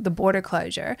 with the border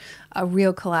closure, a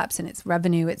real collapse in its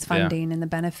revenue, its funding, and the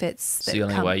benefits. It's the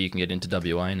only way you can get into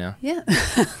WA now. Yeah.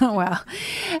 Wow.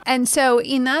 And so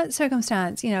in that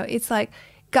circumstance, it's like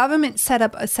government set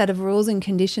up a set of rules and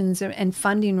conditions and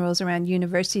funding rules around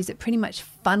universities that pretty much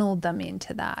funneled them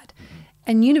into that.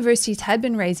 And universities had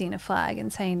been raising a flag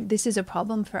and saying, this is a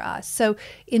problem for us. So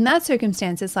in that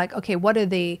circumstance, it's like, okay, what are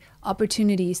the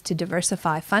opportunities to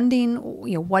diversify funding?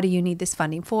 What do you need this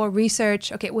funding for?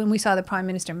 Research. Okay, when we saw the Prime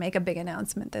Minister make a big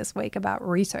announcement this week about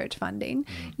research funding,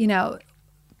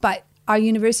 but our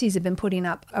universities have been putting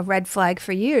up a red flag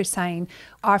for years saying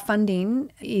our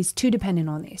funding is too dependent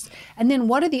on this. And then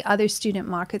what are the other student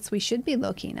markets we should be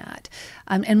looking at?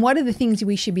 And what are the things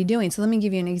we should be doing? So let me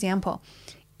give you an example.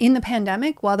 In the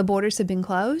pandemic, while the borders have been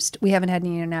closed, we haven't had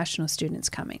any international students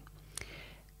coming.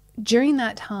 During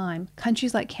that time,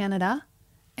 countries like Canada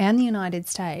and the United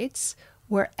States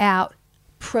were out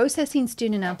processing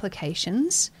student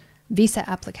applications, visa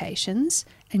applications,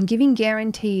 and giving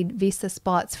guaranteed visa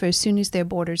spots for as soon as their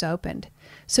borders opened.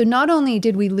 So not only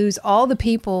did we lose all the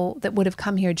people that would have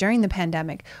come here during the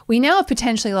pandemic, we now have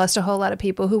potentially lost a whole lot of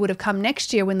people who would have come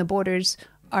next year when the borders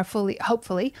are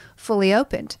hopefully fully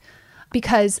opened,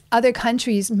 because other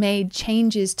countries made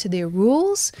changes to their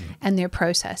rules and their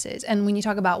processes. And when you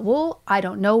talk about wool, I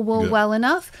don't know wool well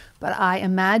enough, but I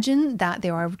imagine that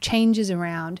there are changes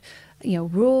around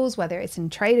rules, whether it's in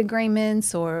trade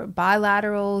agreements or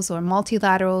bilaterals or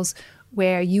multilaterals,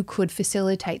 where you could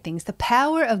facilitate things. The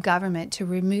power of government to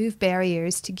remove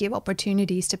barriers, to give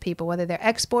opportunities to people, whether they're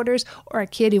exporters or a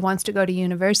kid who wants to go to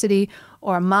university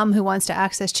or a mum who wants to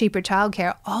access cheaper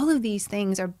childcare, all of these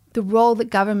things are the role that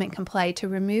government can play to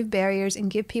remove barriers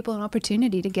and give people an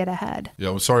opportunity to get ahead. Yeah,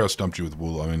 I'm sorry I stumped you with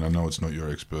wool. I mean, I know it's not your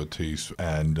expertise,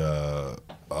 and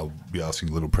I'll be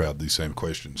asking Little Proud these same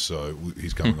questions, so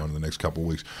he's coming on in the next couple of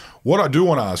weeks. What I do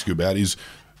want to ask you about is,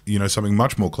 something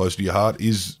much more close to your heart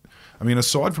is,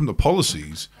 aside from the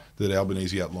policies that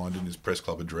Albanese outlined in his press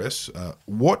club address,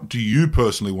 what do you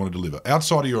personally want to deliver?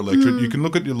 Outside of your electorate, you can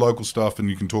look at your local stuff and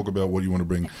you can talk about what you want to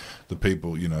bring the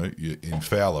people, in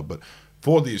Fowler, but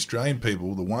for the Australian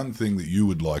people, the one thing that you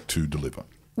would like to deliver?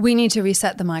 We need to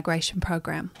reset the migration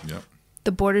program. Yep.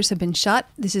 The borders have been shut.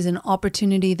 This is an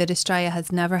opportunity that Australia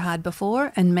has never had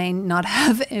before and may not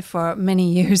have for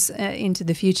many years into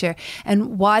the future.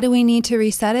 And why do we need to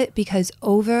reset it? Because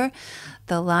over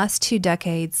the last 2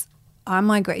 decades, our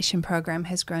migration program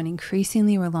has grown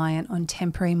increasingly reliant on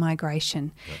temporary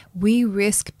migration. Yep. We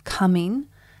risk becoming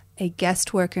a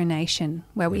guest worker nation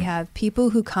where we have people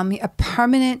who come here, a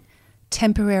permanent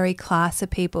temporary class of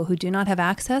people who do not have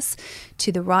access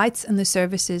to the rights and the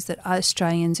services that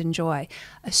Australians enjoy.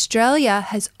 Australia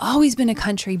has always been a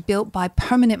country built by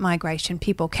permanent migration.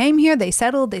 People came here, they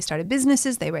settled, they started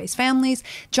businesses, they raised families.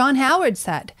 John Howard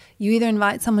said, you either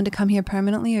invite someone to come here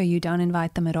permanently or you don't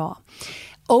invite them at all.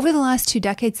 Over the last 2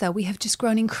 decades, though, we have just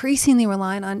grown increasingly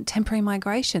reliant on temporary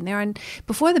migration.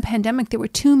 Before the pandemic, there were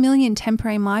 2 million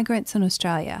temporary migrants in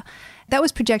Australia. That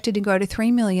was projected to grow to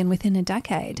 3 million within a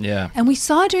decade. Yeah. And we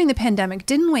saw during the pandemic,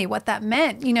 didn't we, what that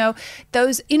meant?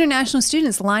 Those international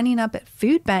students lining up at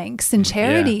food banks and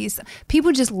charities. Yeah.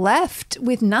 People just left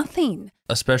with nothing.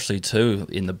 Especially, too,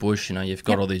 in the bush, you've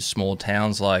got all these small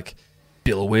towns like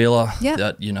Billawheeler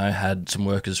that, had some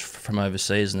workers from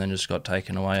overseas and then just got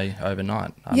taken away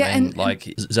overnight. I mean,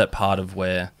 is that part of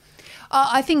where...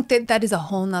 I think that is a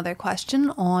whole nother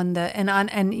question on the...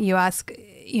 And you ask...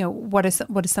 what is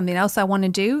something else I want to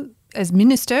do as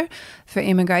Minister for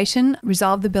Immigration?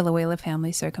 Resolve the Billawheeler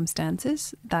family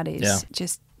circumstances. That is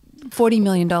just $40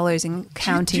 million in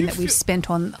counting that we've spent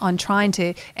on trying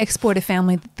to export a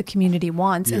family that the community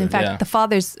wants. Yeah. And in fact, the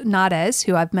father's Nades,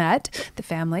 who I've met, the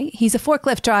family, he's a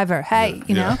forklift driver. Hey,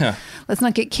 let's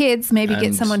not get kids, maybe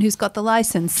get someone who's got the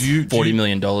license. $40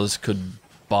 million could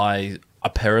buy a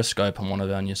periscope on one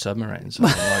of our new submarines.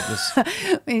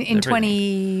 in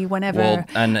 20 whenever. Well,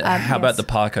 and how about the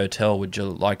Park Hotel? Would you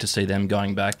like to see them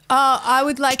going back? I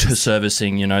would like to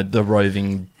servicing, the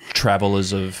roving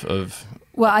travellers of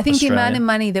Well, I think Australia. The amount of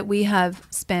money that we have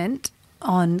spent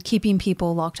on keeping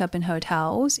people locked up in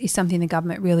hotels is something the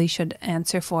government really should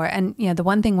answer for. And, the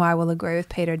one thing where I will agree with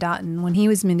Peter Dutton, when he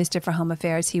was Minister for Home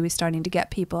Affairs, he was starting to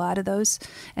get people out of those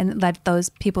and let those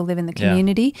people live in the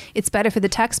community. Yeah. It's better for the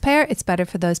taxpayer. It's better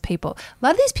for those people. A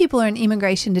lot of these people are in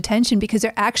immigration detention because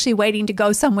they're actually waiting to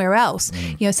go somewhere else.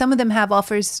 Some of them have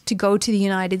offers to go to the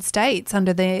United States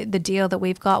under the deal that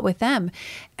we've got with them.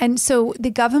 And so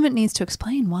the government needs to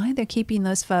explain why they're keeping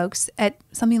those folks at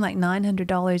something like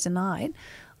 $900 a night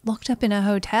locked up in a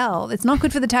hotel. It's not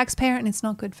good for the taxpayer and it's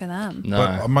not good for them. No.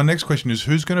 But my next question is,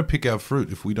 who's going to pick our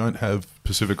fruit if we don't have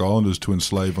Pacific Islanders to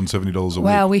enslave on $70 a week?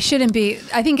 Well, we shouldn't be.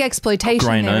 I think exploitation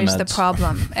Grey there nomads. is the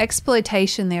problem.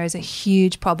 Exploitation there is a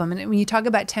huge problem. And when you talk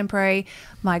about temporary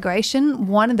migration,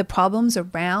 one of the problems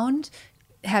around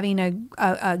having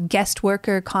a guest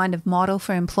worker kind of model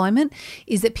for employment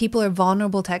is that people are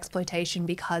vulnerable to exploitation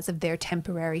because of their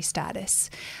temporary status.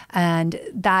 And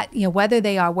that, whether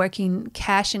they are working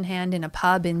cash in hand in a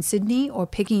pub in Sydney or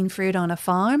picking fruit on a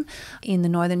farm in the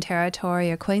Northern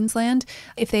Territory or Queensland,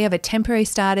 if they have a temporary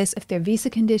status, if their visa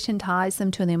condition ties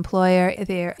them to an employer, if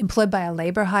they're employed by a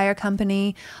labour hire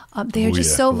company, they are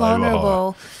just so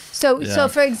vulnerable. So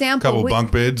for example, couple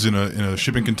bunk beds in a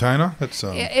shipping container. That's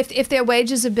if their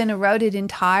wages have been eroded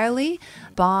entirely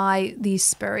by these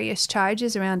spurious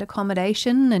charges around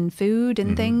accommodation and food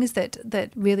and things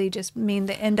that really just mean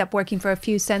they end up working for a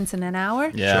few cents in an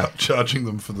hour. Yeah, charging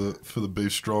them for the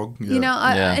beef strog.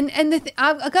 Yeah.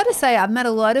 I've got to say, I've met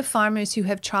a lot of farmers who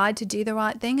have tried to do the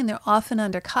right thing, and they're often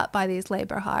undercut by these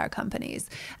labour hire companies.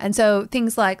 And so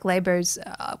things like labour's,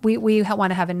 we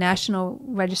want to have a national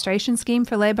registration scheme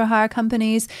for labour hire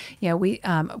companies. We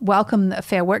welcome the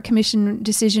Fair Work Commission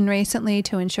decision recently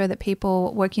to ensure that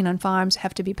people working on farms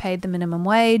have to be paid the minimum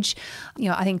wage.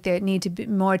 I think there need to be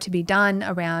more to be done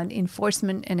around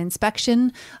enforcement and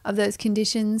inspection of those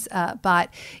conditions. But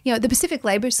the Pacific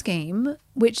Labour Scheme,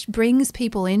 which brings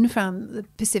people in from the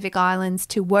Pacific Islands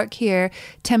to work here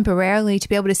temporarily to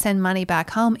be able to send money back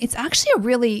home, it's actually a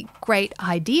really great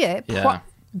idea. Yeah.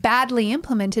 Badly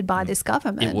implemented by this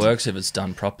government. It works if it's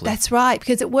done properly. That's right,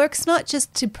 because it works not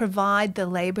just to provide the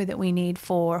labour that we need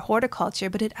for horticulture,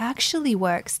 but it actually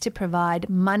works to provide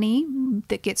money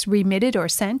that gets remitted or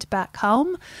sent back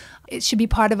home. It should be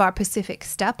part of our Pacific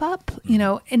step up,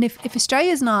 and if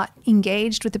Australia is not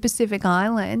engaged with the Pacific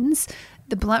Islands,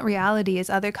 the blunt reality is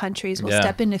other countries will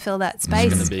step in to fill that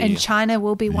space, and China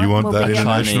will be one. You want that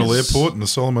international airport in the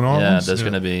Solomon Islands? Yeah, there's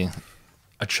going to be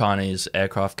a Chinese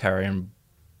aircraft carrier in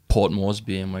Port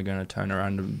Moresby, and we're going to turn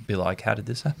around and be like, how did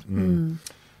this happen?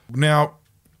 Now,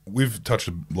 we've touched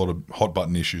a lot of hot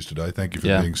button issues today. Thank you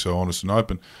for being so honest and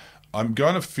open. I'm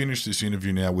going to finish this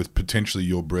interview now with potentially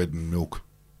your bread and milk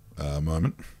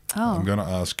moment. Oh. I'm going to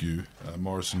ask you,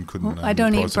 Morrison couldn't... I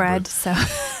don't eat bread, so...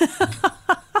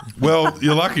 Well,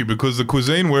 you're lucky because the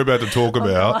cuisine we're about to talk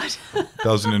about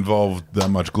doesn't involve that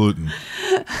much gluten.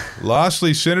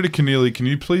 Lastly, Senator Keneally, can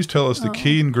you please tell us the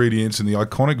key ingredients in the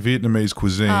iconic Vietnamese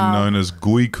cuisine known as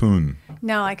gui kun?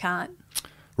 No, I can't.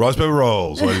 Rice paper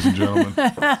rolls, ladies and gentlemen.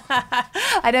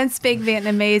 I don't speak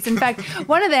Vietnamese. In fact,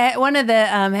 one of the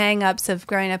hang-ups of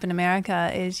growing up in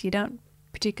America is you don't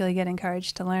particularly get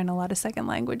encouraged to learn a lot of second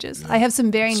languages. I have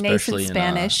some very Especially nascent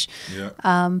Spanish.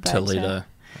 Toledo.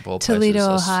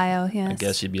 Toledo, Ohio, yes. I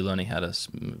guess you'd be learning how to...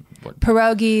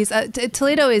 Pierogies.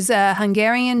 Toledo is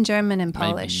Hungarian, German, and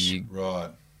Polish. Right.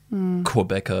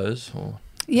 Quebecos. Or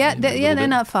they're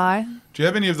not far. Do you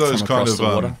have any of those kind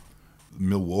of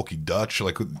Milwaukee Dutch?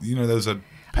 Like, there's a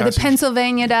The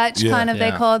Pennsylvania Dutch,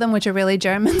 they call them, which are really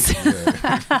Germans.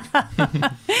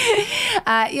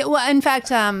 Well, in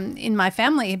fact, in my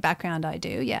family background, I do,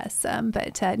 yes.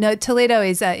 No, Toledo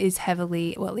is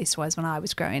heavily, well, at least was when I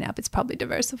was growing up. It's probably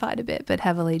diversified a bit, but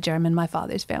heavily German. My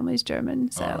father's family is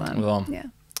German. So,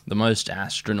 the most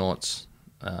astronauts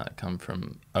come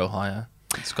from Ohio.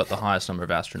 It's got the highest number of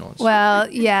astronauts.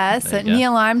 Well, yes.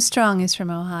 Neil Armstrong is from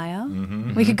Ohio.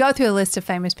 Mm-hmm. We could go through a list of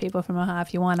famous people from Ohio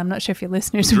if you want. I'm not sure if your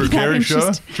listeners would be that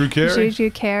interested. Drew Carey? Drew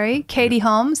Carey. Katie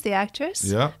Holmes, the actress.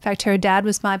 Yeah. In fact, her dad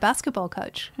was my basketball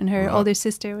coach, and her older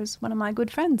sister was one of my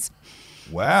good friends.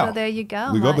 Wow. So there you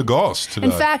go. We got the goss today.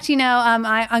 In fact,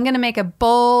 I'm going to make a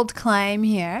bold claim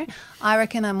here. I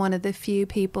reckon I'm one of the few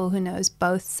people who knows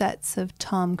both sets of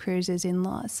Tom Cruise's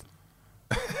in-laws.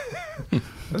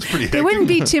 That's pretty hectic. There wouldn't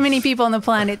be too many people on the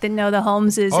planet that know the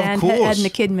Holmeses and the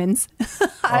Kidmans.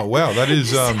 Oh, wow. That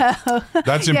is,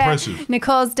 that's impressive. Yeah,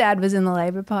 Nicole's dad was in the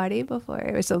Labor Party before.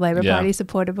 He was a Labor Yeah. Party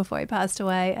supporter before he passed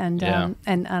away. And Yeah.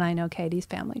 and I know Katie's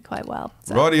family quite well.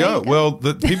 So Rightio. there you go. Well,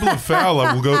 the people of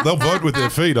Fowler they'll vote with their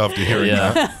feet after hearing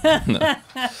that.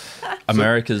 Yeah.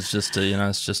 America's just a,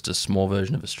 it's just a small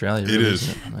version of Australia. It really, is.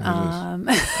 isn't it? It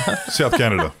is. South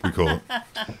Canada, we call it.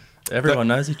 Everyone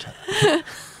knows each other.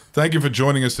 Thank you for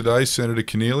joining us today, Senator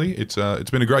Keneally. It's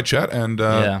been a great chat, and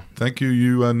thank you.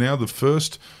 You are now the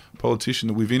first politician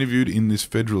that we've interviewed in this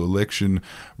federal election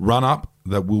run-up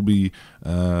that will be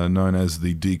known as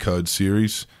the Decode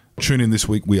series. Tune in this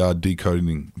week. We are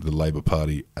decoding the Labor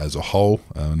Party as a whole.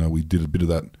 I know we did a bit of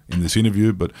that in this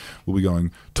interview, but we'll be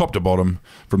going top to bottom,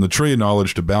 from the Tree of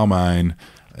Knowledge to Balmain,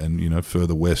 and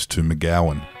further west to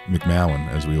McMowan,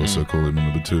 as we also call him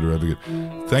in the Batuta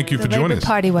Advocate. Thank you for joining The Labor us.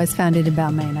 Party was founded in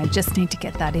Balmain. I just need to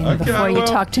get that in before you well,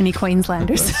 talk to any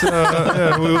Queenslanders.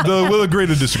 We'll agree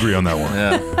to disagree on that one.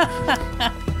 Yeah.